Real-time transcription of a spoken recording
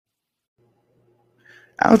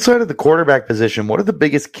Outside of the quarterback position, what are the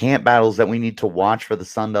biggest camp battles that we need to watch for the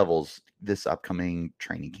Sun Devils this upcoming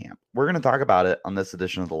training camp? We're going to talk about it on this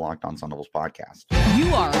edition of the Locked On Sun Devils podcast.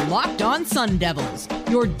 You are Locked On Sun Devils,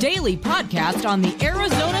 your daily podcast on the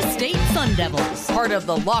Arizona State Sun Devils, part of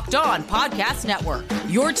the Locked On Podcast Network,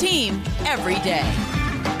 your team every day.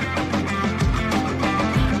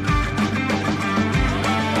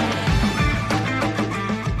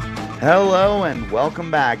 Hello and welcome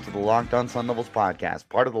back to the Locked On Sun Devils podcast,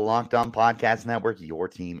 part of the Locked On Podcast Network, your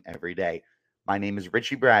team every day. My name is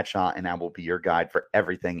Richie Bradshaw, and I will be your guide for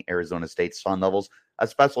everything Arizona State Sun Devils. A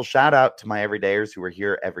special shout out to my everydayers who are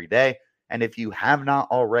here every day. And if you have not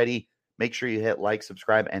already, make sure you hit like,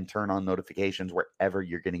 subscribe, and turn on notifications wherever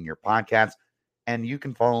you're getting your podcasts. And you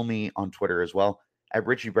can follow me on Twitter as well at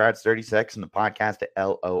RichieBrads36 and the podcast at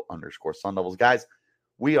LO_Sun Devils. Guys,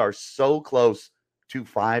 we are so close to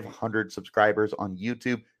 500 subscribers on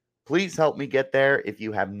YouTube. Please help me get there. If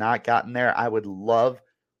you have not gotten there, I would love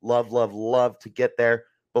to get there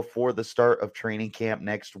before the start of training camp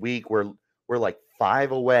next week. We're like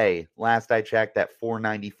 5 away. Last I checked at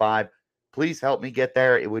 495. Please help me get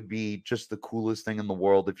there. It would be just the coolest thing in the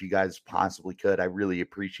world if you guys possibly could. I really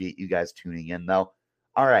appreciate you guys tuning in though.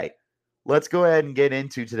 All right, let's go ahead and get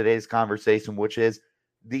into today's conversation, which is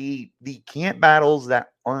the camp battles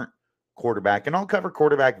that aren't quarterback. And I'll cover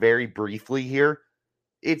quarterback very briefly here.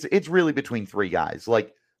 It's really between 3 guys.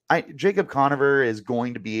 Like Jacob Conover is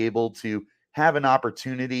going to be able to have an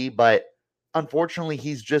opportunity, but unfortunately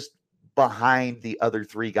he's just behind the other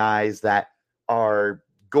 3 guys that are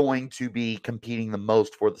going to be competing the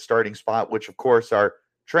most for the starting spot, which of course are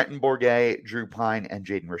Trenton Bourguet, Drew Pine, and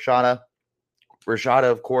Jaden Rashada.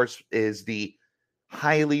 Rashada, of course, is the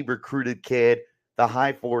highly recruited kid, the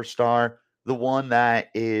high 4-star, the one that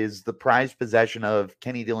is the prized possession of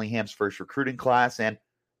Kenny Dillingham's first recruiting class, and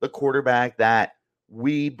the quarterback that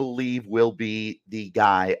we believe will be the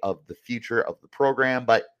guy of the future of the program.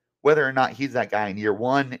 But whether or not he's that guy in year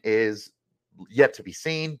 1 is yet to be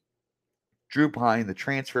seen. Drew Pine, the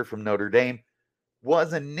transfer from Notre Dame,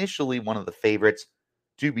 was initially one of the favorites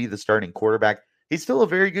to be the starting quarterback. He's still a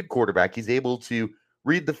very good quarterback. He's able to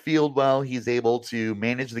read the field well. He's able to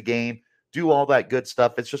manage the game, do all that good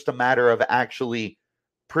stuff. It's just a matter of actually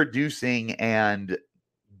producing and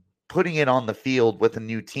putting it on the field with a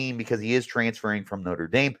new team because he is transferring from Notre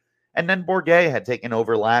Dame. And then Bourguet had taken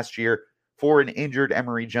over last year for an injured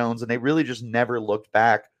Emory Jones, and they really just never looked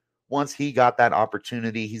back once he got that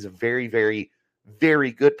opportunity. He's a very, very,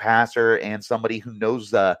 very good passer and somebody who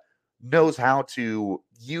knows how to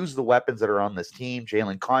use the weapons that are on this team.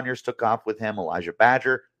 Jalen Conyers took off with him. Elijah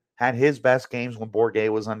Badger had his best games when Bourguet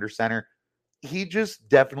was under center. He just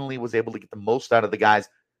definitely was able to get the most out of the guys.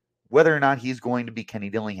 Whether or not he's going to be Kenny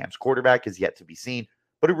Dillingham's quarterback is yet to be seen,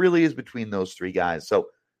 but it really is between those 3 guys. So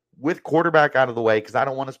with quarterback out of the way, because I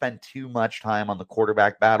don't want to spend too much time on the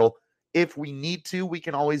quarterback battle. If we need to, we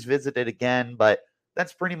can always visit it again, but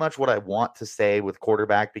that's pretty much what I want to say with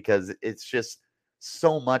quarterback because it's just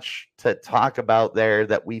so much to talk about there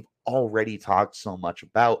that we've already talked so much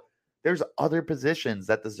about. There's other positions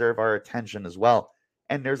that deserve our attention as well.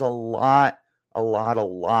 And there's a lot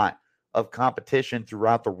of competition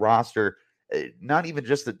throughout the roster, not even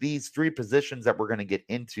just at these 3 positions that we're going to get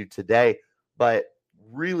into today, but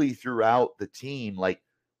really throughout the team. Like,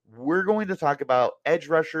 we're going to talk about edge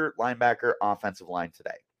rusher, linebacker, offensive line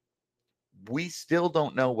today. We still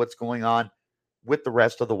don't know what's going on with the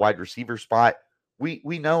rest of the wide receiver spot. We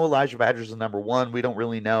know Elijah Badger's the number 1. We don't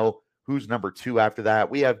really know who's number 2 after that.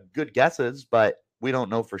 We have good guesses, but we don't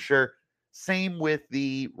know for sure. Same with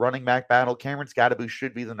the running back battle. Cameron Scottaboo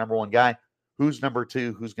should be the number 1 guy. Who's number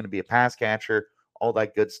 2? Who's going to be a pass catcher? All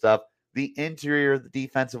that good stuff. The interior of the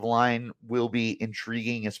defensive line will be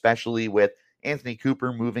intriguing, especially with Anthony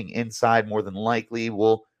Cooper moving inside more than likely.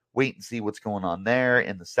 We'll wait and see what's going on there.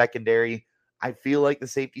 In the secondary, I feel like the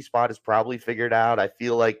safety spot is probably figured out. I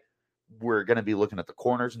feel like we're going to be looking at the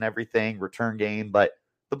corners and everything, return game. But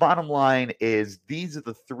the bottom line is these are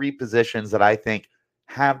the 3 positions that I think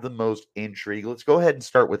have the most intrigue. Let's go ahead and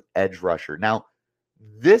start with edge rusher. Now,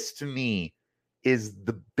 this to me is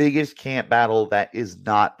the biggest camp battle that is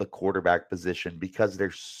not the quarterback position because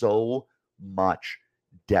there's so much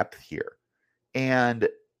depth here. And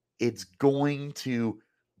it's going to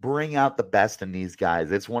bring out the best in these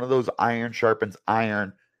guys. It's one of those iron sharpens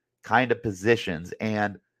iron kind of positions.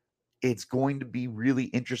 And it's going to be really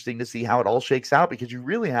interesting to see how it all shakes out because you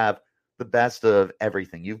really have the best of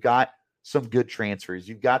everything. You've got some good transfers.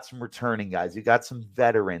 You've got some returning guys. You've got some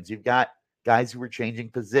veterans. You've got guys who are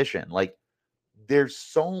changing position. Like, there's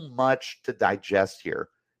so much to digest here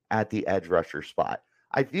at the edge rusher spot.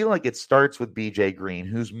 I feel like it starts with BJ Green,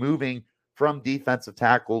 who's moving from defensive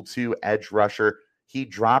tackle to edge rusher. He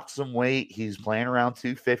dropped some weight. He's playing around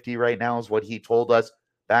 250 right now, is what he told us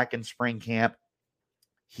back in spring camp.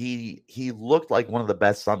 He looked like one of the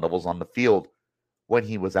best Sun Devils on the field when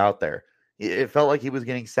he was out there. It felt like he was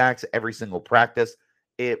getting sacks every single practice.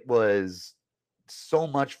 It was so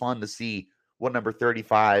much fun to see what number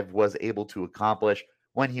 35 was able to accomplish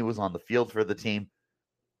when he was on the field for the team.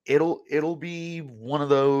 It'll be one of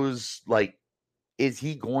those, like, is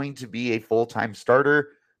he going to be a full-time starter?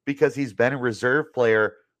 Because he's been a reserve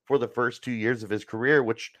player for the first 2 years of his career,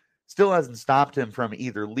 which still hasn't stopped him from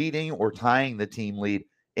either leading or tying the team lead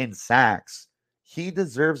in sacks. He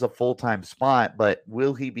deserves a full-time spot, but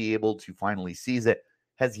will he be able to finally seize it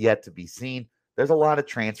has yet to be seen. There's a lot of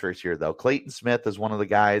transfers here, though. Clayton Smith is one of the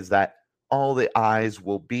guys that all the eyes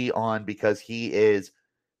will be on because he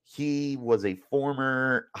was a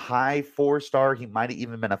former high 4-star. He might have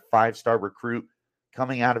even been a 5-star recruit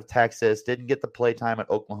coming out of Texas, didn't get the play time at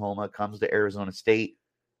Oklahoma, comes to Arizona State,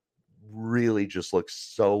 really just looks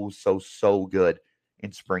so good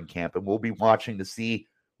in spring camp. And we'll be watching to see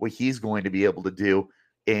what he's going to be able to do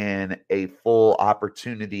in a full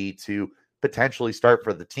opportunity to potentially start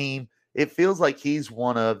for the team. It feels like he's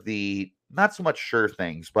one of the, not so much sure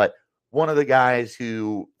things, but one of the guys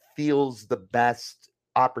who feels the best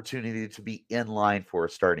opportunity to be in line for a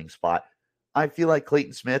starting spot. I feel like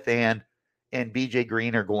Clayton Smith and BJ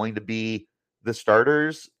Green are going to be the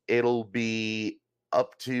starters. It'll be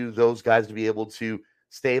up to those guys to be able to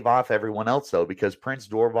stave off everyone else, though, because Prince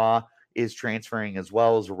Dorvaugh is transferring as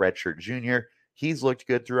well as a redshirt junior. He's looked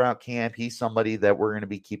good throughout camp. He's somebody that we're going to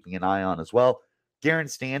be keeping an eye on as well. Garen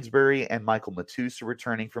Stansbury and Michael Matus are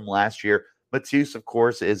returning from last year. Matus, of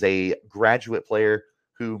course, is a graduate player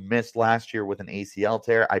who missed last year with an ACL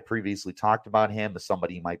tear. I previously talked about him as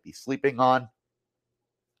somebody you might be sleeping on.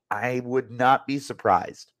 I would not be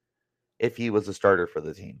surprised if he was a starter for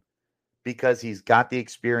the team because he's got the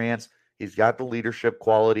experience, he's got the leadership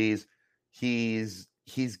qualities, he's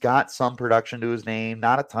got some production to his name,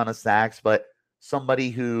 not a ton of sacks, but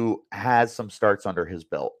somebody who has some starts under his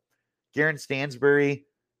belt. Garen Stansbury,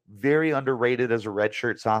 very underrated as a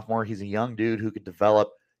redshirt sophomore. He's a young dude who could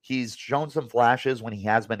develop. He's shown some flashes when he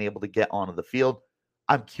has been able to get onto the field.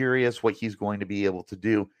 I'm curious what he's going to be able to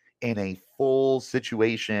do in a full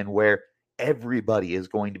situation where everybody is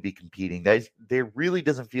going to be competing. There really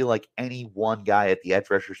doesn't feel like any one guy at the edge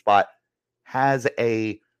rusher spot has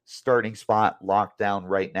a starting spot locked down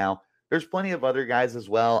right now. There's plenty of other guys as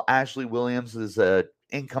well. Ashley Williams is an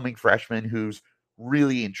incoming freshman who's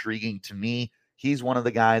really intriguing to me. He's one of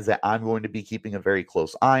the guys that I'm going to be keeping a very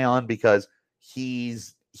close eye on because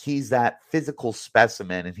he's that physical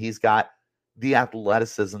specimen and he's got the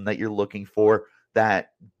athleticism that you're looking for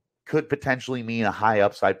that could potentially mean a high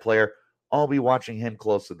upside player. I'll be watching him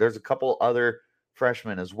closely. There's a couple other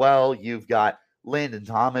freshmen as well. You've got Landon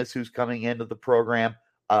Thomas, who's coming into the program.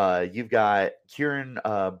 You've got Kieran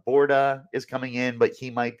Borda is coming in, but he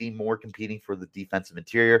might be more competing for the defensive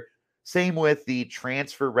interior. Same with the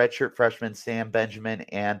transfer redshirt freshmen, Sam Benjamin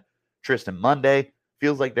and Tristan Monday.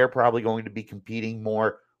 Feels like they're probably going to be competing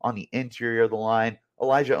more on the interior of the line.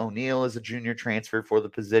 Elijah O'Neal is a junior transfer for the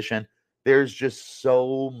position. There's just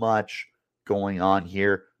so much going on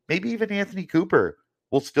here. Maybe even Anthony Cooper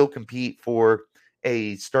will still compete for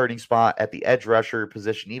a starting spot at the edge rusher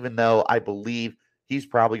position, even though I believe he's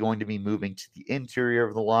probably going to be moving to the interior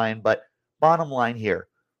of the line. But bottom line here,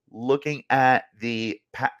 looking at the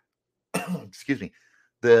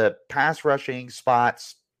the pass rushing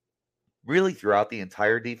spots really throughout the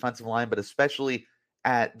entire defensive line, but especially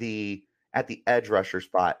at the edge rusher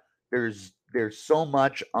spot, there's so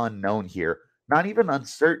much unknown here. Not even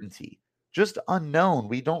uncertainty, just unknown.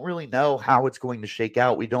 We don't really know how it's going to shake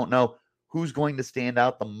out. We don't know who's going to stand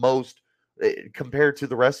out the most compared to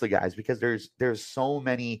the rest of the guys because there's so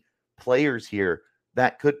many players here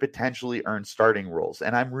that could potentially earn starting roles.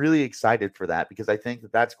 And I'm really excited for that because I think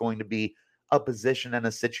that that's going to be a position and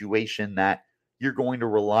a situation that you're going to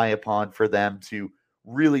rely upon for them to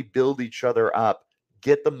really build each other up,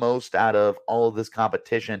 get the most out of all of this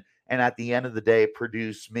competition, and at the end of the day,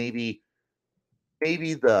 produce maybe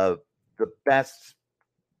the best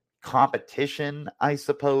competition, I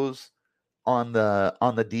suppose, on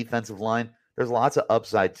the defensive line. There's lots of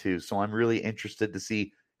upside too, so I'm really interested to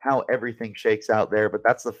see how everything shakes out there, but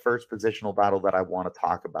that's the first positional battle that I want to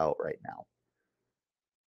talk about right now.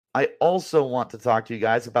 I also want to talk to you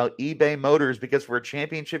guys about eBay Motors because for a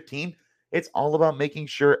championship team, it's all about making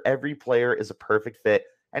sure every player is a perfect fit.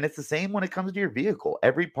 And it's the same when it comes to your vehicle.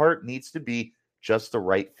 Every part needs to be just the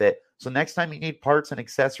right fit. So next time you need parts and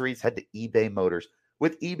accessories, head to eBay Motors.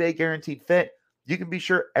 With eBay Guaranteed Fit, you can be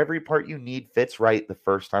sure every part you need fits right the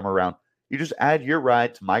first time around. You just add your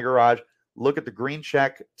ride to My Garage, look at the green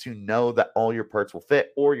check to know that all your parts will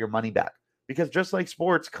fit or your money back. Because just like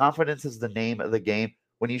sports, confidence is the name of the game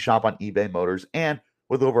when you shop on eBay Motors. And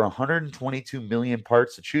with over 122 million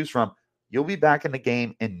parts to choose from, you'll be back in the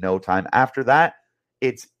game in no time. After that,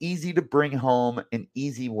 it's easy to bring home an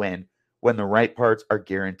easy win when the right parts are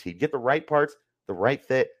guaranteed. Get the right parts, the right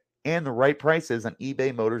fit, and the right prices on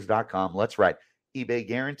ebaymotors.com. Let's ride. eBay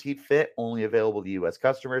Guaranteed Fit, only available to U.S.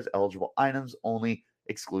 customers, eligible items only,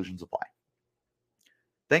 exclusions apply.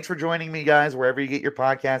 Thanks for joining me, guys. Wherever you get your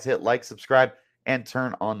podcast, hit like, subscribe, and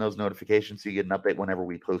turn on those notifications so you get an update whenever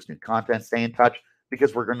we post new content. Stay in touch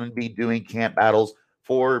because we're going to be doing camp battles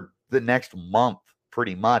for the next month,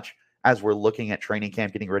 pretty much, as we're looking at training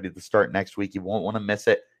camp getting ready to start next week. You won't want to miss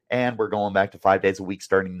it. And we're going back to 5 days a week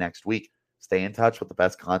starting next week. Stay in touch with the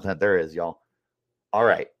best content there is, y'all. All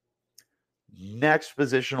right. Next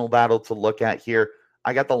positional battle to look at here,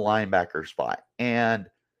 I got the linebacker spot. And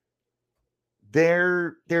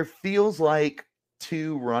there feels like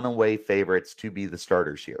two runaway favorites to be the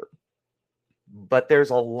starters here. But there's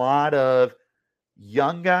a lot of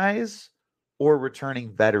young guys or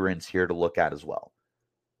returning veterans here to look at as well.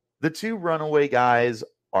 The two runaway guys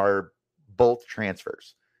are both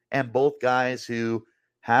transfers and both guys who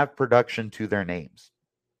have production to their names.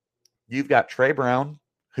 You've got Trey Brown,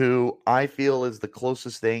 who I feel is the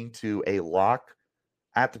closest thing to a lock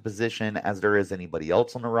at the position as there is anybody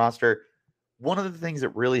else on the roster. One of the things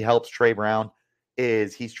that really helps Trey Brown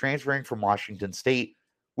is he's transferring from Washington State,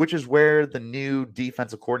 which is where the new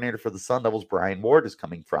defensive coordinator for the Sun Devils, Brian Ward, is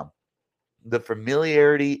coming from. The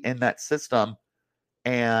familiarity in that system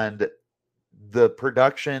and the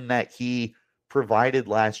production that he provided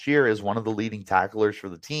last year as one of the leading tacklers for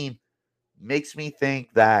the team makes me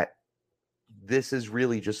think that this is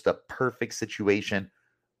really just a perfect situation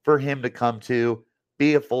for him to come to,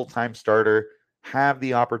 be a full-time starter, have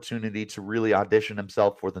the opportunity to really audition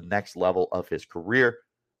himself for the next level of his career.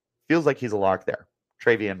 Feels like he's a lock there.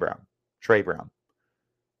 Trey Brown.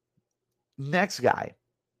 Next guy,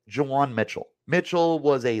 Juwan Mitchell. Mitchell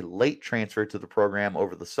was a late transfer to the program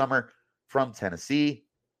over the summer from Tennessee.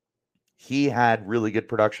 He had really good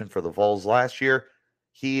production for the Vols last year.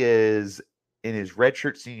 He is in his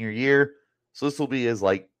redshirt senior year, so this will be his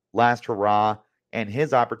last hurrah and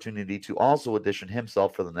his opportunity to also audition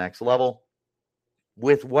himself for the next level.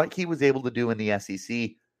 With what he was able to do in the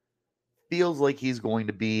SEC, feels like he's going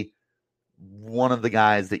to be one of the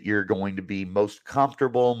guys that you're going to be most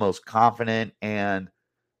comfortable, most confident, and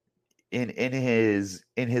in his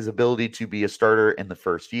ability to be a starter in the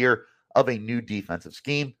first year of a new defensive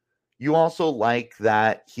scheme. You also like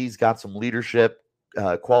that he's got some leadership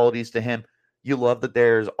qualities to him. You love that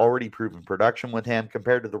there's already proven production with him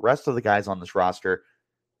compared to the rest of the guys on this roster.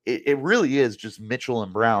 It really is just Mitchell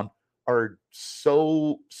and Brown are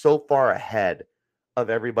so far ahead of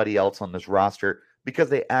everybody else on this roster because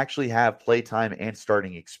they actually have playtime and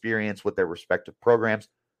starting experience with their respective programs.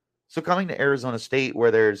 So coming to Arizona State where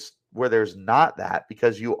there's not that,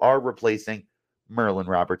 because you are replacing Merlin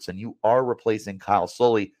Robertson, you are replacing Kyle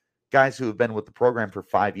Sully, guys who have been with the program for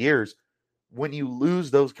 5 years. When you lose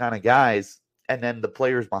those kind of guys and then the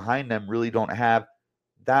players behind them really don't have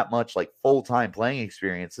that much full-time playing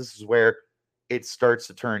experience, this is where it starts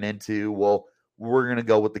to turn into, well, we're going to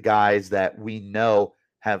go with the guys that we know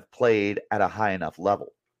have played at a high enough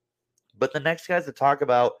level. But the next guys to talk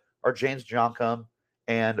about are James Joncum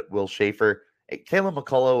and Will Schaefer, Caleb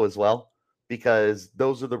McCullough as well, because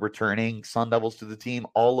those are the returning Sun Devils to the team.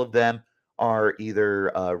 All of them are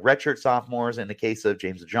either redshirt sophomores. In the case of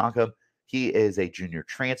James Joncum, he is a junior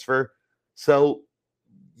transfer. So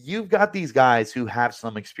you've got these guys who have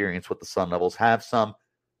some experience with the Sun Devils, have some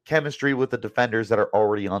chemistry with the defenders that are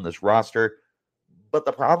already on this roster. But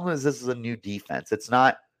the problem is this is a new defense. It's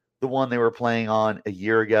not the one they were playing on a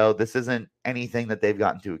year ago. This isn't anything that they've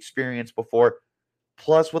gotten to experience before.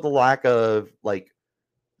 Plus, with a lack of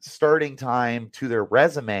starting time to their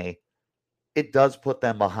resume, it does put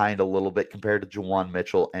them behind a little bit compared to Juwan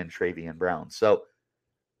Mitchell and Travion Brown. So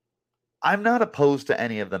I'm not opposed to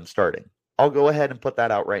any of them starting. I'll go ahead and put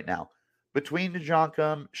that out right now. Between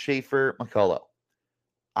Joncum, Schaefer, McCullough,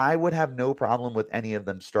 I would have no problem with any of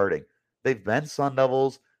them starting. They've been Sun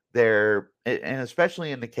Devils. And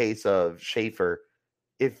especially in the case of Schaefer,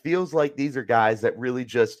 it feels like these are guys that really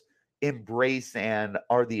just embrace and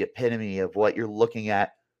are the epitome of what you're looking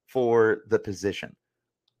at for the position.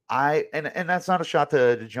 And that's not a shot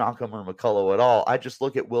to Joncum or McCullough at all. I just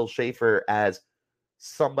look at Will Schaefer as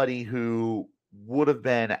somebody who would have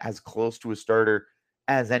been as close to a starter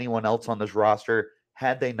as anyone else on this roster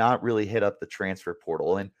had they not really hit up the transfer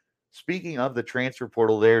portal. And speaking of the transfer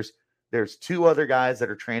portal, there's two other guys that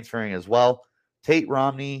are transferring as well. Tate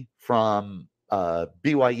Romney from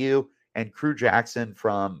BYU and Crew Jackson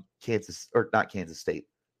from Kansas, or not Kansas State.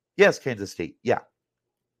 Yes, Kansas State. Yeah.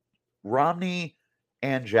 Romney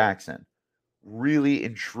and Jackson, really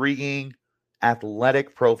intriguing,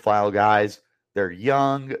 athletic profile guys. They're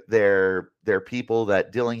young. They're people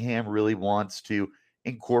that Dillingham really wants to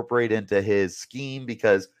incorporate into his scheme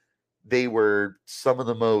because they were some of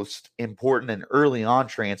the most important and early on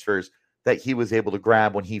transfers that he was able to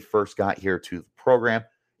grab when he first got here to the program.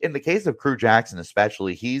 In the case of Crew Jackson,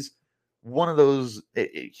 especially, he's one of those,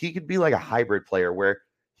 he could be like a hybrid player where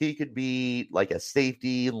he could be like a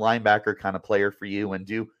safety linebacker kind of player for you and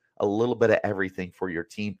do a little bit of everything for your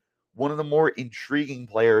team. One of the more intriguing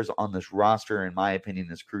players on this roster, in my opinion,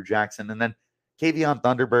 is Crew Jackson. And then Kavion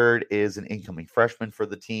Thunderbird is an incoming freshman for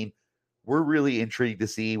the team. We're really intrigued to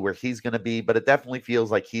see where he's going to be, but it definitely feels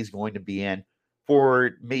like he's going to be in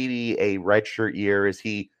for maybe a redshirt year as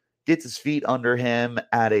he gets his feet under him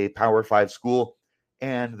at a Power 5 school,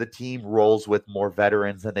 and the team rolls with more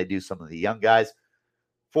veterans than they do some of the young guys.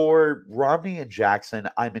 For Romney and Jackson,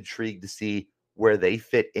 I'm intrigued to see where they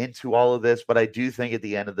fit into all of this, but I do think at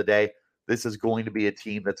the end of the day, this is going to be a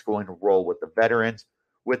team that's going to roll with the veterans,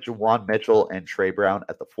 with Jawan Mitchell and Trey Brown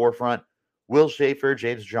at the forefront. Will Schaefer,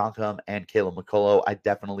 James Joncom, and Caleb McCullough, I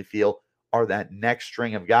definitely feel, are that next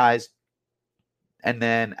string of guys. And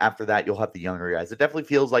then after that, you'll have the younger guys. It definitely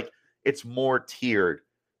feels like it's more tiered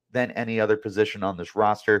than any other position on this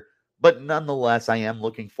roster. But nonetheless, I am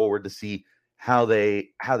looking forward to see how they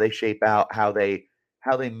shape out, how they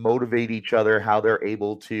motivate each other, how they're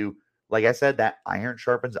able to, like I said, that iron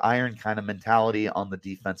sharpens iron kind of mentality on the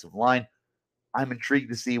defensive line. I'm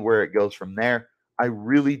intrigued to see where it goes from there. I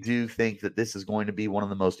really do think that this is going to be one of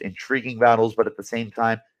the most intriguing battles, but at the same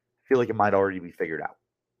time, I feel like it might already be figured out.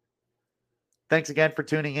 Thanks again for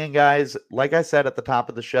tuning in, guys. Like I said at the top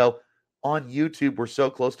of the show, on YouTube, we're so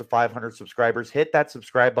close to 500 subscribers. Hit that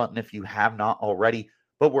subscribe button if you have not already.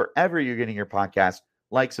 But wherever you're getting your podcast,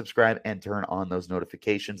 like, subscribe, and turn on those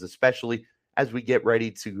notifications, especially as we get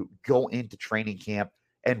ready to go into training camp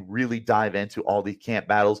and really dive into all these camp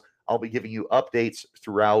battles. I'll be giving you updates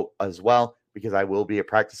throughout as well because I will be at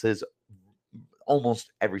practices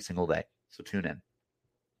almost every single day. So tune in.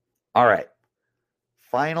 All right.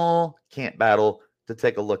 Final camp battle to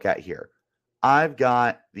take a look at here. I've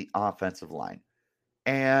got the offensive line.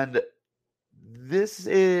 And this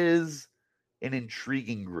is an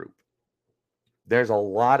intriguing group. There's a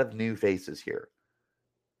lot of new faces here.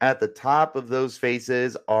 At the top of those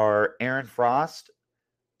faces are AREN Frost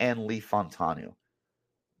and Lee Fontanu.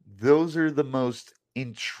 Those are the most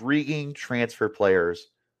intriguing transfer players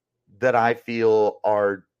that I feel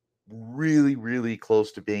are really, really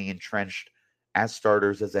close to being entrenched as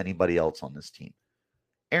starters as anybody else on this team.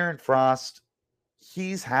 AREN Frost,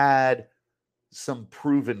 he's had some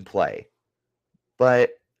proven play,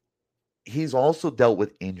 but he's also dealt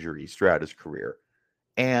with injuries throughout his career.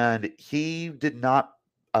 And he did not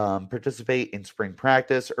participate in spring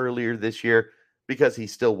practice earlier this year because he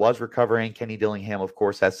still was recovering. Kenny Dillingham, of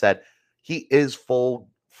course, has said he is full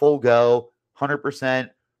go, 100%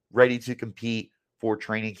 ready to compete for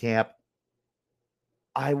training camp.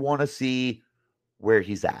 I want to see where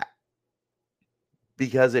he's at.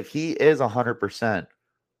 Because if he is 100%,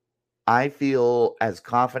 I feel as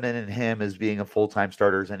confident in him as being a full-time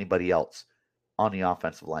starter as anybody else on the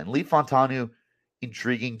offensive line. Lee Fontanu,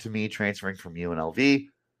 intriguing to me, transferring from UNLV.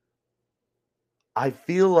 I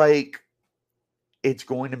feel like it's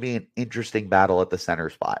going to be an interesting battle at the center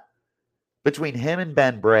spot. Between him and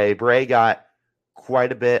Ben Bray, Bray got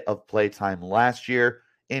quite a bit of playtime last year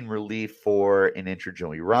in relief for an injured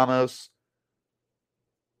Joey Ramos.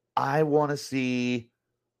 I want to see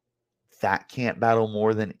that camp battle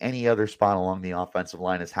more than any other spot along the offensive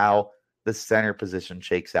line is how the center position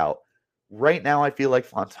shakes out. Right now, I feel like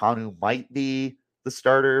Fontanu might be the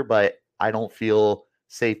starter, but I don't feel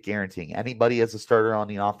safe guaranteeing anybody as a starter on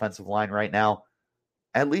the offensive line right now.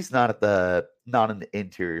 At least not in the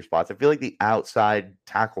interior spots. I feel like the outside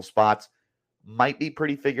tackle spots might be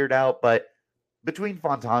pretty figured out, but between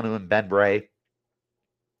Fontanu and Ben Bray,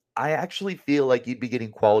 I actually feel like you'd be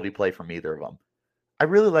getting quality play from either of them. I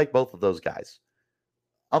really like both of those guys.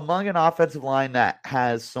 Among an offensive line that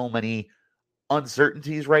has so many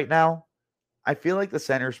uncertainties right now, I feel like the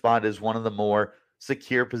center spot is one of the more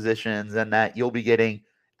secure positions and that you'll be getting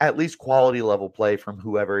at least quality level play from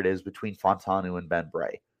whoever it is between Fontanu and Ben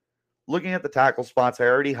Bray. Looking at the tackle spots, I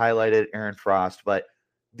already highlighted AREN Frost, but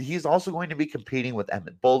he's also going to be competing with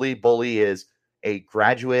Emmett Boley. Boley is a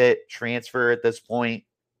graduate transfer at this point.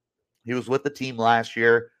 He was with the team last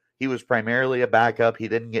year. He was primarily a backup. He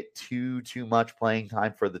didn't get too much playing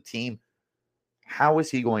time for the team. How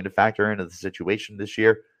is he going to factor into the situation this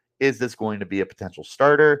year? Is this going to be a potential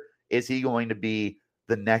starter? Is he going to be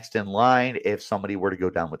the next in line if somebody were to go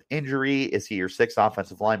down with injury? Is he your sixth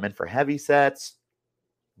offensive lineman for heavy sets?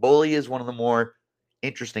 Bully is one of the more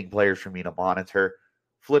interesting players for me to monitor.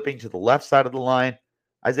 Flipping to the left side of the line,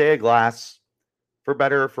 Isaiah Glass, for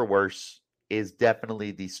better or for worse, is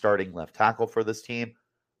definitely the starting left tackle for this team.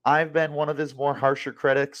 I've been one of his more harsher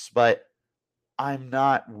critics, but I'm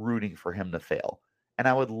not rooting for him to fail. And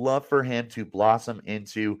I would love for him to blossom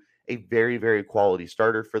into a very, very quality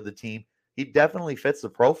starter for the team. He definitely fits the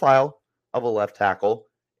profile of a left tackle.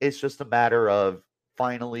 It's just a matter of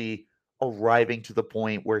finally arriving to the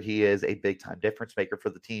point where he is a big time difference maker for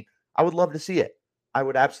the team. I would love to see it. I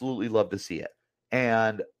would absolutely love to see it.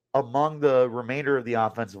 And among the remainder of the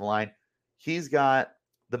offensive line, he's got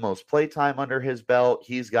the most play time under his belt.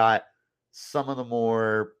 He's got some of the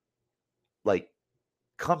more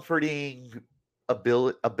comforting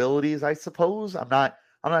abilities, I suppose. I'm not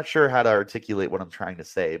sure how to articulate what I'm trying to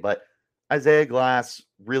say, but Isaiah Glass,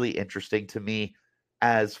 really interesting to me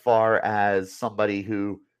as far as somebody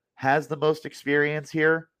who has the most experience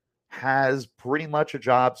here, has pretty much a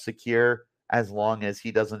job secure as long as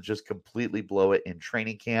he doesn't just completely blow it in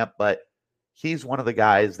training camp. But he's one of the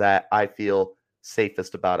guys that I feel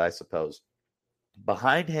safest about, I suppose.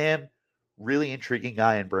 Behind him, really intriguing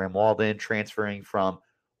guy in Bram Walden, transferring from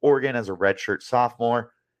Oregon as a redshirt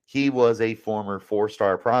sophomore. He was a former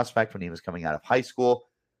 4-star prospect when he was coming out of high school.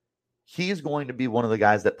 He's going to be one of the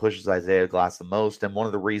guys that pushes Isaiah Glass the most, and one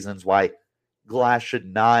of the reasons why Glass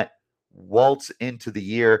should not waltz into the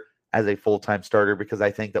year as a full-time starter, because I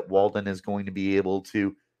think that Walden is going to be able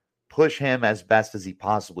to push him as best as he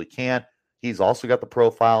possibly can. He's also got the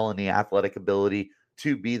profile and the athletic ability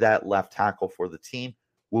to be that left tackle for the team.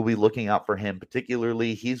 We'll be looking out for him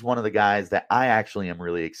particularly. He's one of the guys that I actually am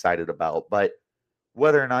really excited about, but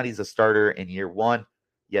whether or not he's a starter in year one,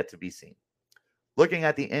 yet to be seen. Looking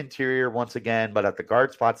at the interior once again, but at the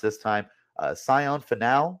guard spots this time, Sion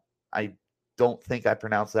Fanal, I don't think I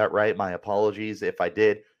pronounced that right. My apologies if I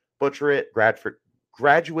did butcher it.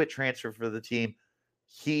 Graduate transfer for the team.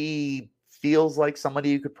 He feels like somebody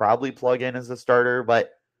you could probably plug in as a starter,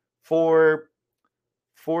 but for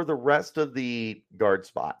the rest of the guard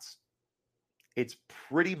spots, it's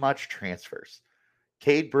pretty much transfers.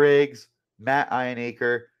 Cade Briggs, Matt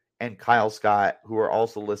Ironacre, and Kyle Scott, who are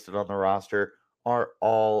also listed on the roster, are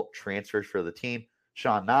all transfers for the team.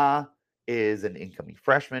 Sean Na is an incoming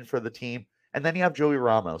freshman for the team. And then you have Joey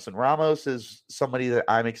Ramos. And Ramos is somebody that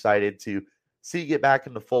I'm excited to see get back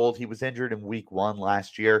in the fold. He was injured in week 1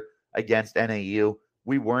 last year against NAU.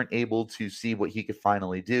 We weren't able to see what he could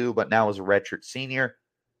finally do, but now as a redshirt senior,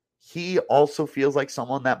 he also feels like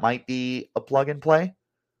someone that might be a plug and play.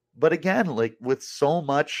 But again, like with so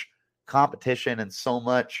much competition and so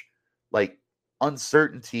much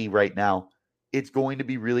uncertainty right now, it's going to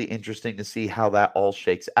be really interesting to see how that all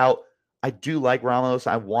shakes out. I do like Ramos.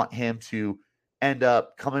 I want him to end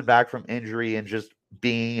up coming back from injury and just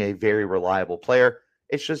being a very reliable player.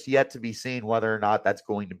 It's just yet to be seen whether or not that's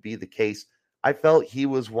going to be the case. I felt he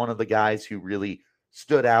was one of the guys who really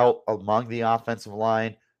stood out among the offensive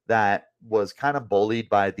line that was kind of bullied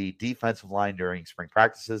by the defensive line during spring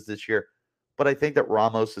practices this year. But I think that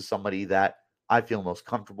Ramos is somebody that I feel most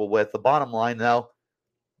comfortable with. The bottom line, though,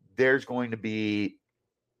 there's going to be,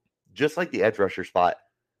 just like the edge rusher spot,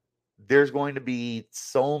 there's going to be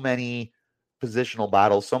so many positional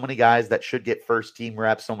battles, so many guys that should get first team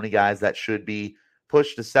reps, so many guys that should be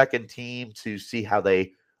pushed to second team to see how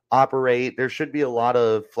they operate. There should be a lot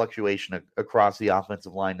of fluctuation across the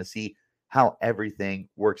offensive line to see how everything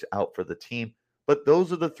works out for the team. But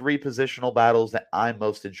those are the 3 positional battles that I'm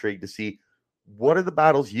most intrigued to see. What are the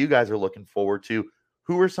battles you guys are looking forward to?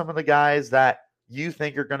 Who are some of the guys that you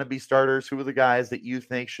think are going to be starters? Who are the guys that you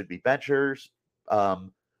think should be benchers?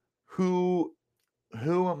 Who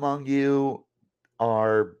among you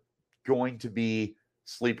are going to be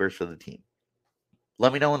sleepers for the team?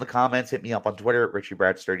 Let me know in the comments. Hit me up on Twitter at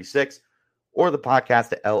RichieBratch36 or the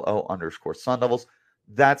podcast at LO_Sun Devils.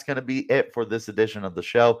 That's going to be it for this edition of the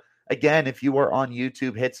show. Again, if you are on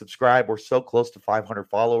YouTube, hit subscribe. We're so close to 500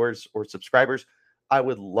 followers or subscribers. I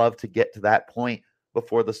would love to get to that point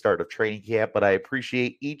before the start of training camp, but I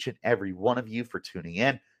appreciate each and every one of you for tuning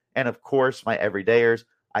in. And of course, my everydayers,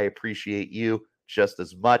 I appreciate you just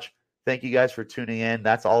as much. Thank you guys for tuning in.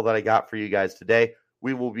 That's all that I got for you guys today.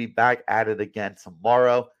 We will be back at it again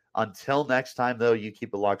tomorrow. Until next time, though, you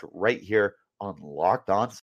keep it locked right here on Locked On.